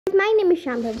My name is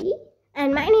Shambhavi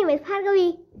and my name is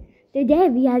Bhargavi. Today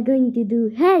we are going to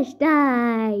do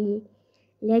hairstyle.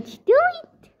 Let's do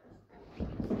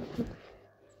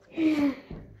it.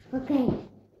 Okay,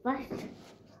 first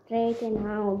straighten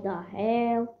out the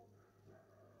hair.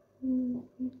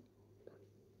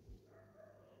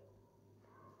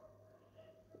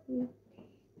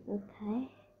 Okay.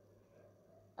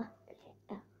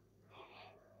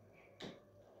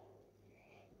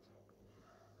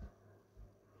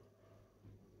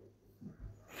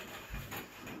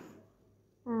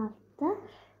 After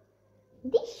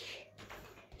this,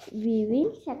 we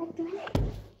will select one.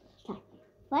 Start.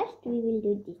 First, we will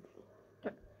do this.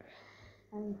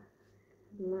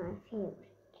 My favorite.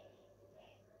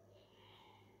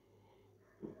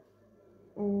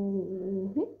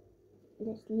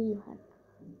 Just leave her.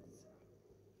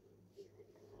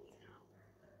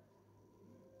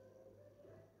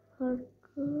 Her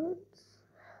curls.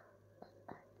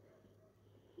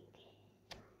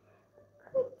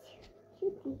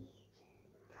 Cutie.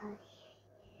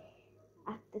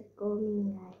 After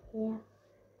combing her hair.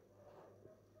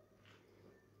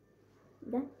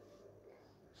 Done.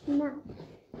 Now,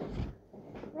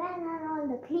 where are all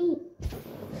the clips?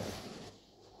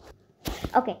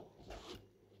 Okay.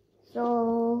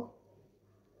 So,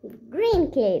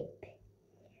 green clip.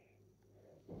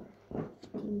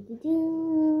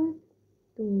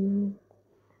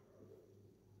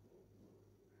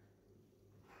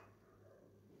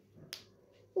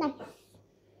 Nice.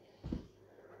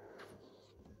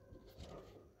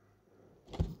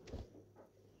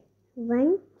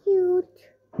 One cute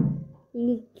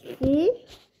little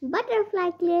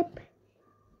butterfly clip.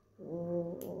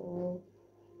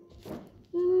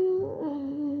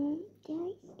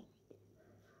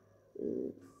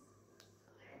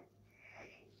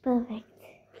 Perfect.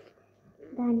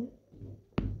 Done.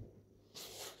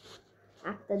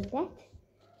 After that,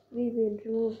 we will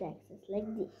remove the excess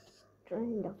like this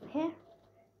strand of hair.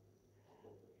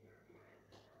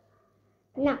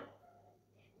 Now,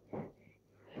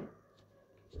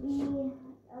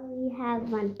 we have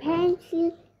one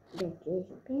pencil. This is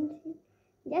a pencil.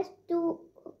 Just to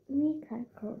make her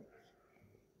curls.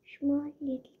 Small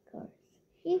little curls.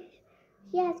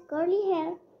 She has curly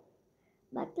hair,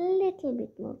 but a little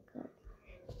bit more curls.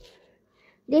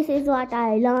 This is what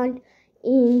I learned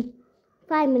in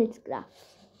 5 minutes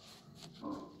class.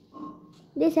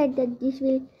 They said that this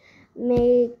will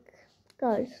make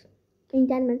curls in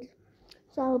 10 minutes.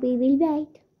 So we will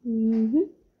wait.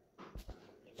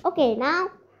 Okay, now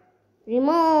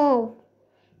remove.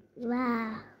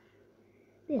 Wow.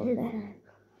 This is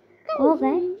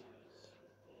okay.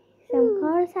 Some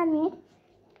curls are made.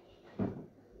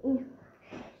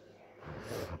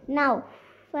 Now,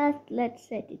 first let's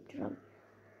set it wrong.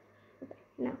 Okay,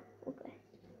 now, okay.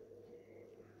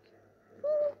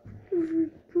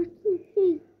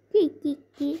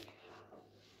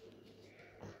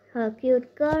 Her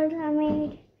cute curls are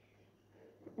made.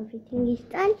 Everything is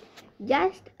done.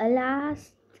 Just a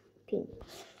last thing.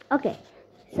 Okay,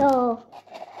 so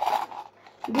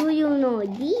do you know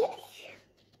this?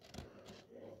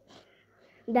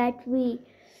 That we're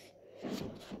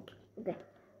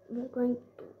going to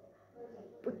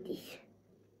put this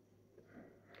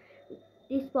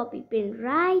poppy pin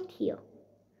right here.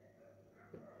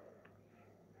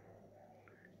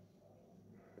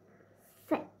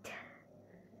 Set.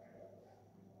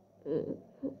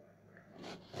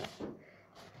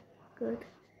 Good.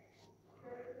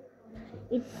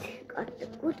 It got a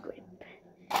good grip.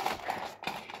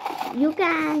 You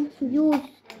can use.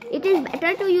 It is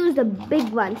better to use the big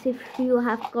ones if you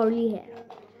have curly hair.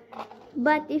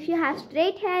 But if you have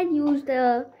straight hair, you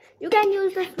can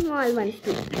use the small ones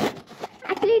too.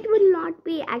 Actually, it will not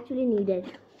be actually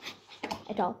needed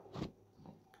at all.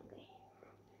 Okay.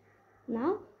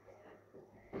 Now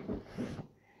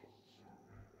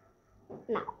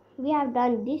we have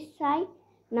done this side.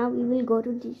 Now we will go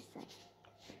to this side.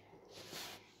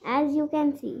 As you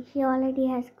can see, she already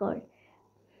has curls.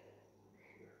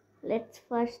 Let's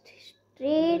first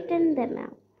straighten them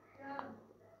out.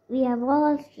 We have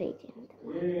all straightened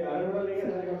them out.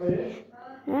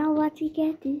 Now what we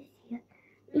get is here.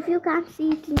 If you can't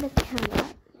see it in the camera.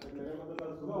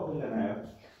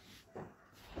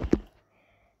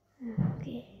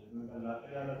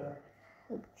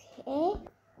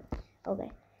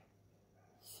 Okay.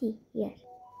 See here.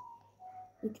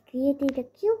 It created a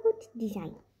cute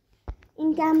design.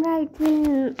 In camera,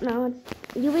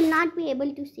 you will not be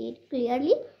able to see it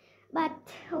clearly, but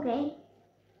okay.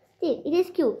 Still, it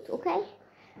is cute. Okay.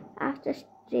 After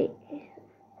straight.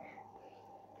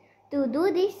 To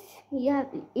do this,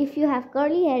 if you have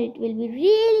curly hair, it will be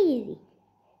really easy.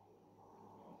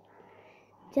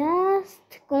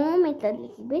 just comb it a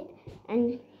little bit,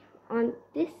 and on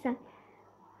this side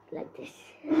like this.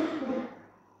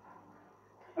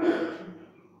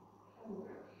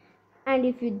 And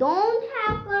if you don't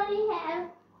have curly hair,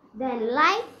 then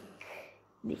like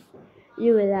this,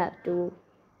 you will have to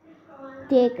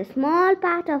take a small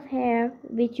part of hair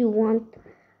which you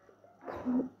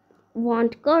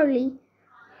want curly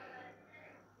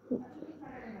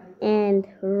and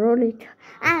roll it.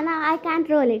 And I can't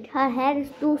roll it. Her hair is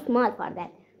too small for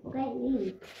that. Okay, leave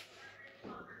it.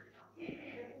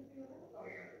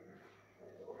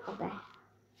 Okay.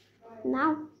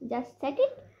 Now just set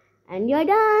it and you're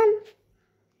done.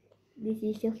 This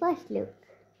is your first look.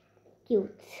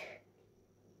 Cute.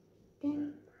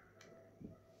 Then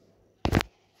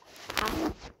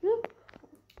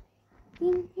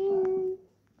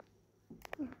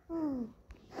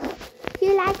she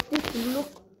likes this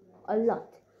look a lot.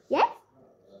 Yes?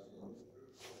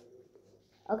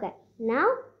 Okay, now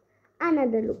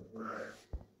another look.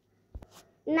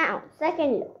 Now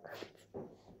second look.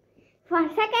 For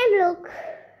second look,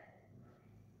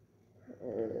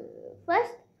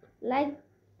 first, like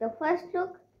the first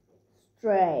look,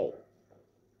 straight.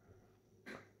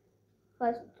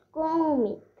 First comb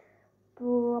it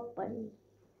properly.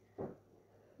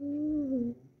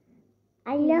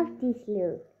 I love this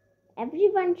look.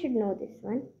 Everyone should know this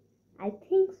one. I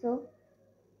think so.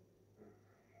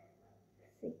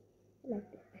 See, like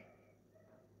this.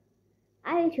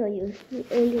 I'll show you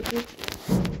a little.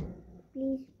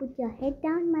 Please put your head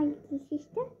down, my little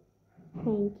sister.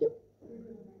 Thank you.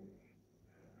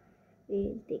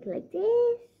 We'll take like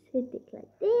this. We'll take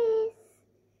like this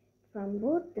from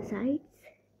both the sides.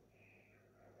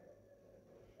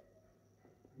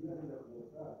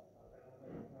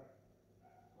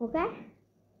 Okay?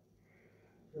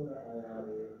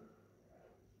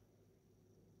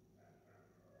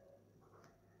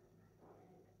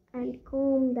 And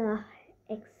comb the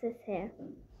excess hair.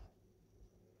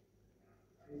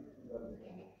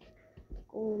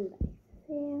 Comb the excess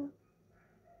hair.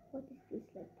 What is this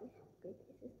like this? Okay,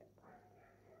 this is the part.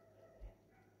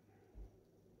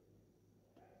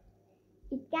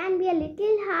 It can be a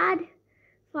little hard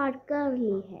for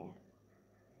curly hair.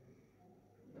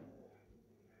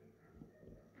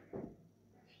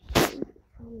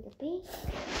 From the base,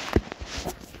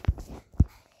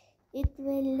 it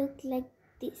will look like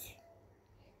this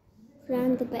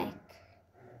from the back.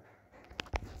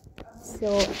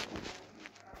 So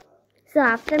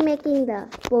after making the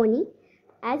pony,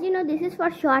 as you know, this is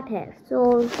for short hair.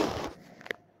 So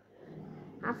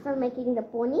after making the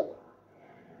pony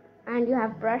and you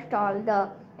have brushed all the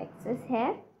excess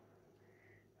hair,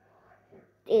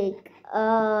 take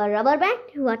a rubber band,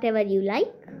 whatever you like.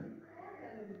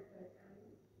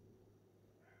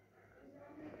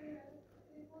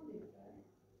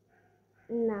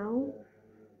 Now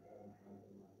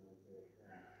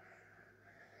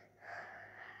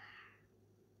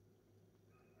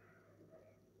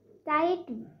tie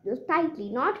it tightly,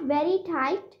 not very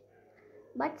tight,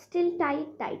 but still tie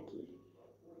it tightly.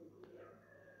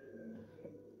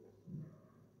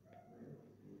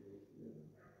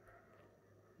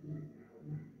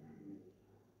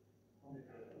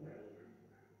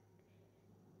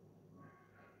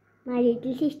 My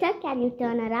little sister, can you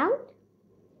turn around?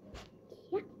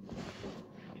 Yeah.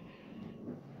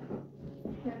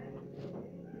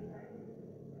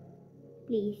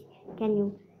 Please, can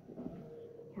you?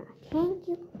 Thank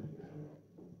you.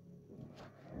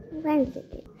 One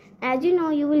second. As you know,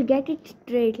 you will get it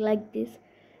straight like this.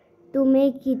 To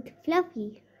make it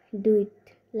fluffy, do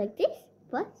it like this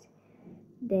first,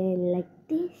 then like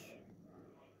this,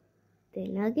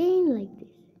 then again like this.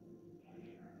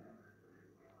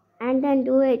 And then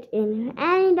do it in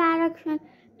any direction,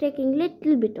 taking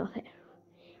little bit of hair.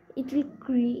 It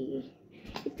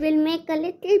will make a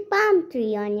little palm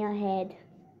tree on your head.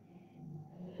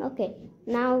 Okay,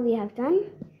 now we have done.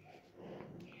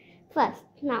 First,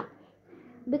 now,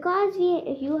 because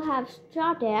you have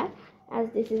short hair, as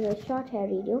this is a short hair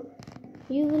video,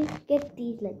 you will get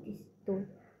these like this too.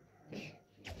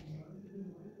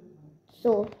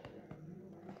 So,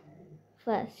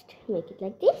 first make it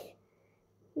like this.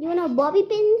 You know bobby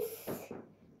pins?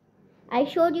 I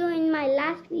showed you in my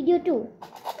last video too.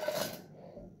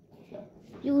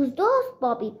 Use those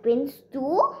bobby pins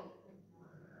to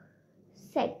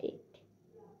set it.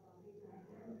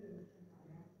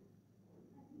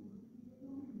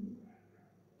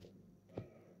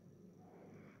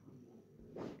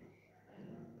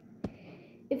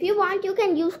 If you want, you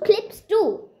can use clips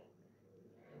too.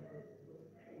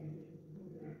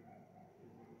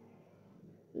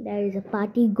 There is a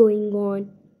party going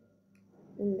on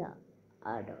in the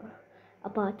other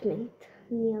apartment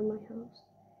near my house.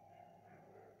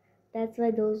 That's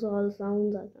why those all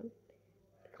sounds are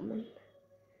coming.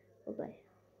 Okay.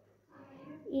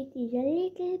 It is a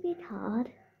little bit hard,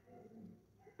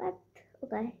 but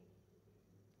okay.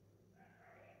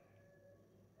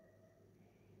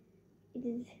 It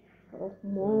is. Oh,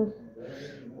 mom.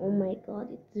 Oh my god,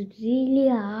 it's really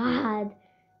hard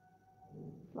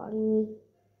for me.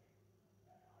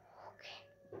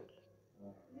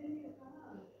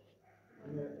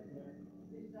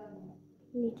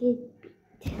 Little bit.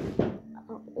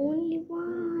 Only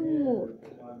one more.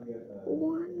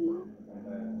 One more.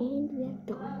 And we are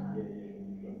done.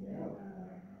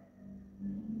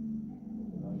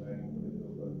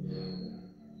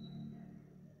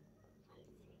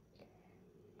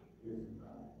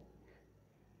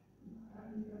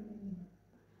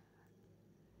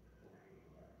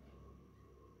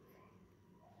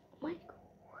 My god.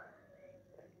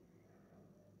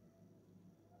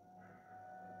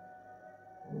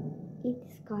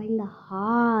 It's kinda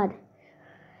hard.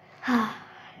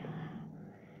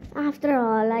 After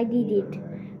all, I did it.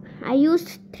 I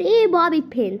used 3 bobby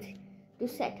pins to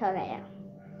set her hair.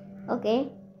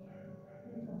 Okay.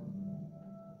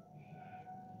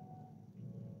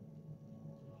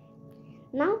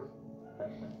 Now,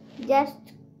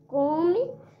 just comb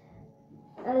it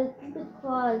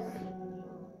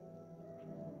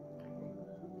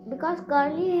because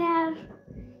curly hair,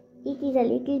 it is a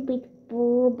little bit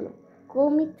problem.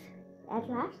 Comb it at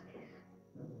last.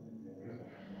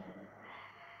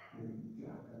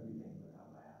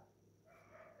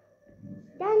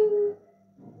 Done.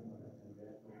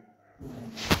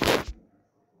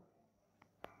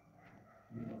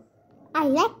 I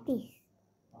like this.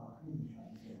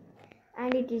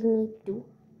 And it is neat too.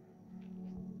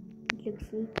 It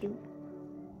looks neat too.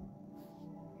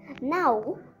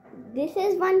 Now, this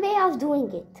is one way of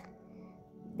doing it.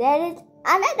 There is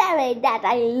another way that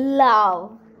I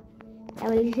love. I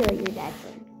will show you that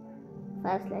one.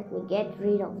 First, let me get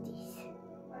rid of this.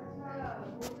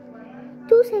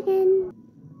 2 seconds.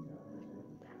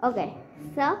 Okay,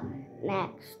 so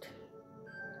next,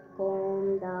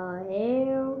 comb the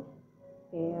hair.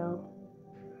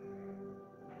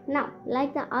 Now,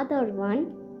 like the other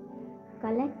one,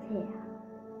 collect hair.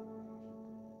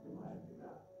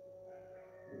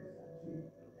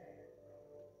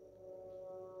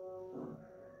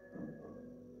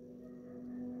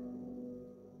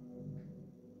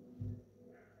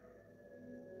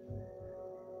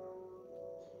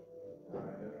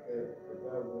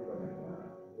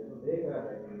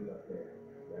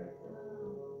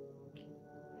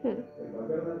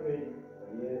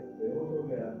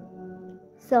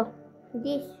 So,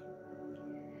 this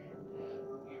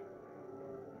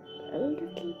a little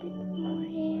bit more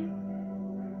hair.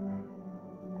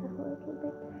 A little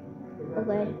bit.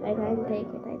 Okay, I can't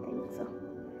take it, I think so.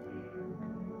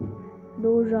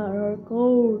 Those are her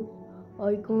curls.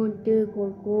 I can't take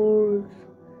her curls.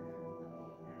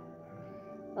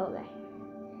 Okay.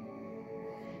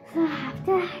 So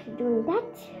after doing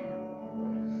that,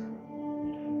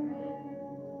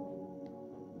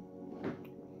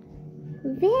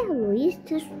 where is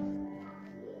this?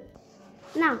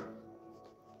 Now,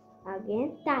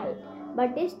 again tie it,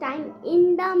 but this time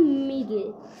in the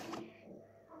middle.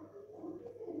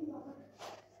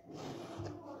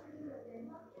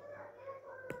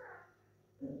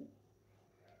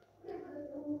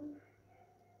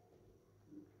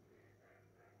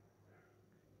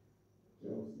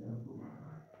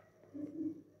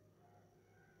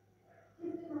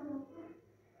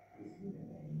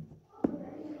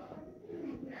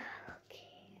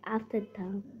 After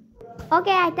that,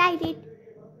 okay, I tied it.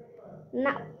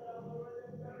 Now,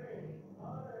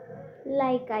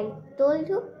 like I told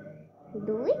you,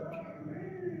 do it.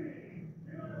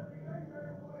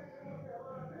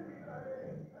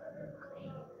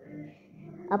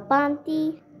 A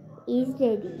panty is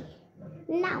ready.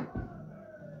 Now,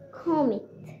 comb it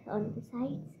on the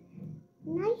sides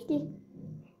nicely.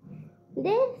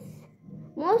 This,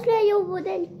 mostly you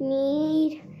wouldn't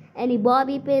need any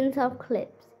bobby pins or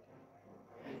clips.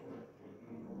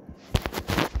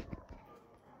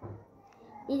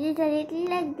 It is a little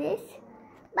like this,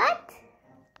 but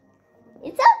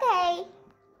it's okay.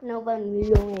 No one will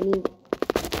know anyway.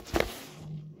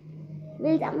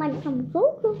 Will someone come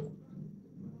closer?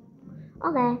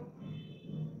 Okay,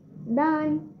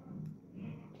 done.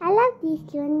 I love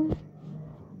this one.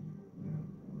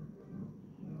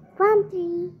 Palm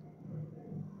tree.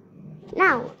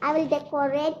 Now I will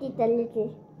decorate it a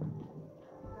little.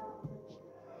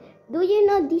 Do you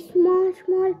know these small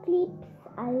clips?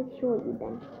 I will show you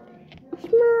them.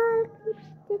 Small clips.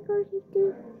 decorative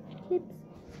clips.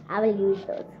 I will use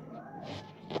those.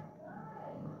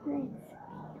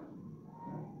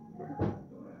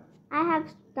 I have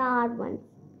star ones.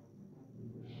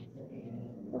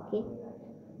 Okay.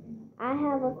 I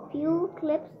have a few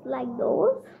clips like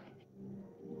those.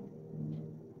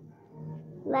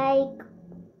 Like,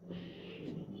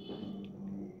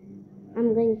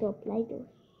 I'm going to apply those.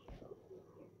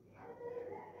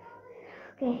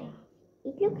 Okay.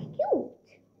 It looks cute.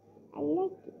 I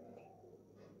like it.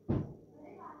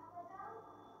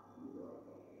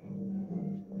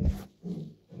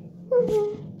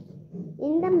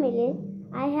 In the middle,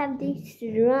 I have this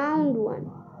round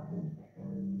one.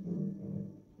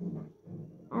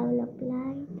 I will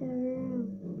apply the round.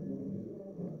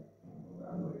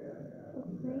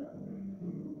 Okay.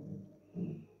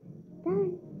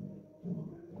 Done.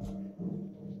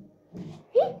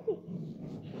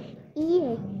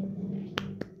 Yeah.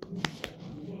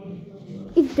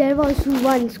 If there was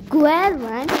one square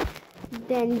one,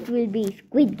 then it will be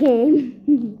Squid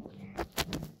Game.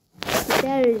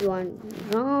 There is one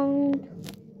round,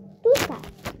 two sides.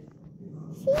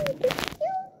 See, it's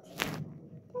cute.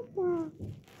 Ta-da.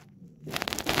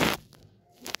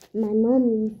 My mom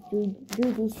used to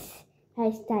do this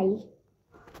hairstyle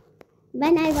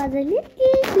when I was a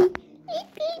little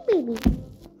baby.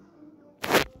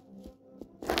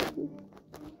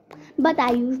 But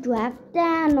I used to have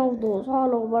 10 of those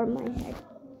all over my head.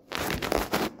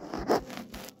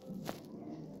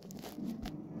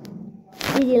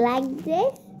 Did you like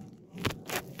this?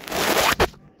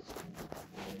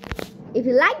 If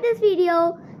you like this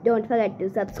video, don't forget to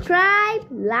subscribe,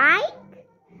 like,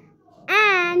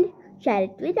 and share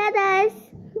it with others.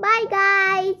 Bye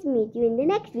guys. Meet you in the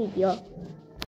next video.